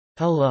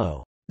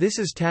Hello. This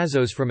is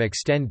Tazos from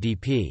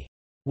ExtendDP.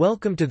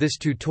 Welcome to this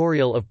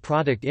tutorial of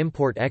product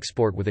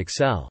import-export with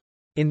Excel.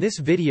 In this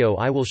video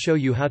I will show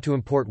you how to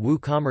import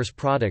WooCommerce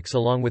products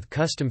along with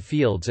custom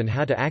fields and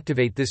how to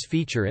activate this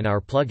feature in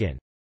our plugin.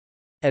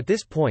 At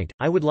this point,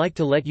 I would like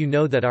to let you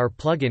know that our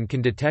plugin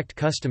can detect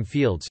custom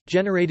fields,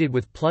 generated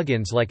with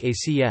plugins like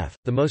ACF,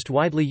 the most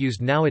widely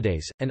used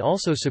nowadays, and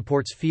also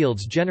supports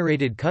fields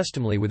generated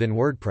customly within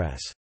WordPress.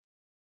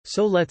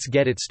 So let's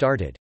get it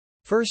started.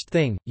 First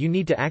thing, you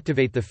need to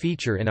activate the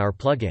feature in our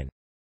plugin.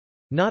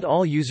 Not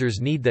all users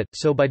need that,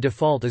 so by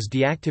default is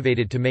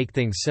deactivated to make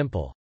things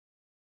simple.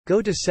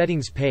 Go to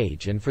Settings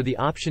page and for the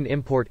option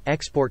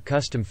Import/Export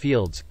Custom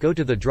Fields, go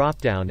to the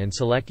drop-down and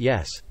select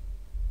Yes.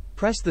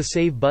 Press the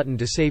Save button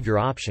to save your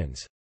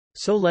options.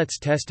 So let's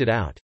test it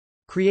out.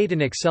 Create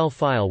an Excel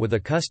file with a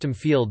custom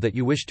field that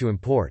you wish to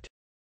import.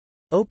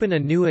 Open a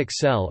new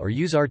Excel or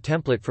use our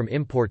template from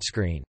Import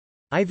screen.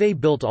 I've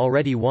built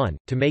already one,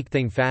 to make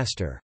things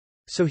faster.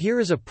 So here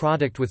is a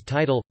product with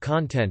title,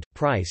 content,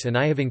 price, and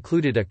I have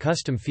included a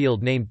custom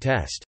field named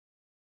test.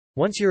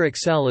 Once your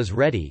Excel is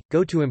ready,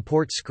 go to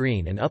Import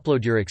screen and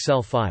upload your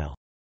Excel file.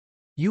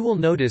 You will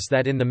notice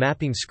that in the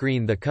mapping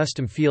screen the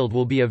custom field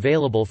will be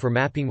available for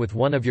mapping with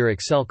one of your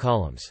Excel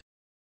columns.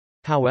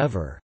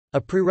 However,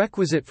 a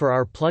prerequisite for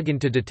our plugin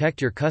to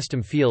detect your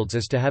custom fields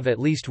is to have at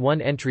least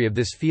one entry of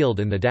this field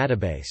in the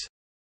database.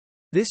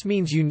 This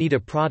means you need a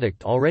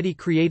product already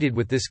created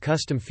with this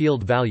custom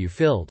field value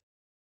filled.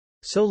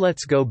 So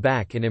let's go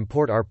back and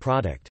import our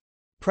product.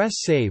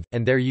 Press Save,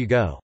 and there you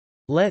go.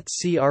 Let's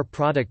see our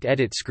product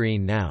edit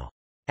screen now.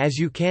 As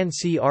you can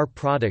see, our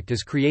product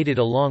is created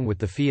along with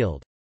the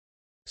field.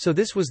 So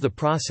this was the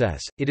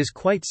process. It is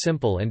quite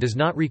simple and does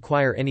not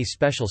require any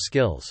special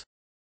skills.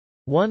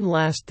 One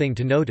last thing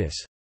to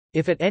notice.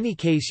 If at any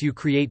case you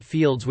create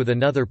fields with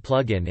another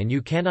plugin and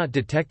you cannot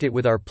detect it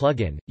with our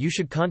plugin, you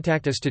should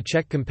contact us to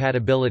check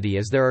compatibility,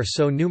 as there are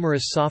so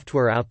numerous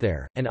software out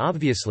there, and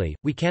obviously,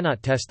 we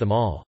cannot test them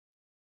all.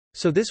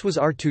 So this was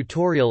our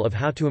tutorial of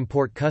how to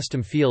import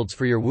custom fields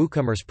for your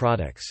WooCommerce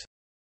products.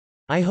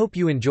 I hope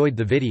you enjoyed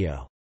the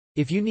video.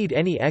 If you need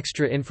any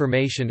extra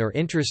information or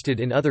interested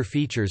in other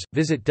features,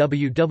 visit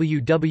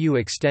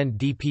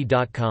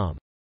www.extenddp.com.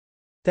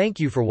 Thank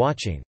you for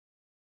watching.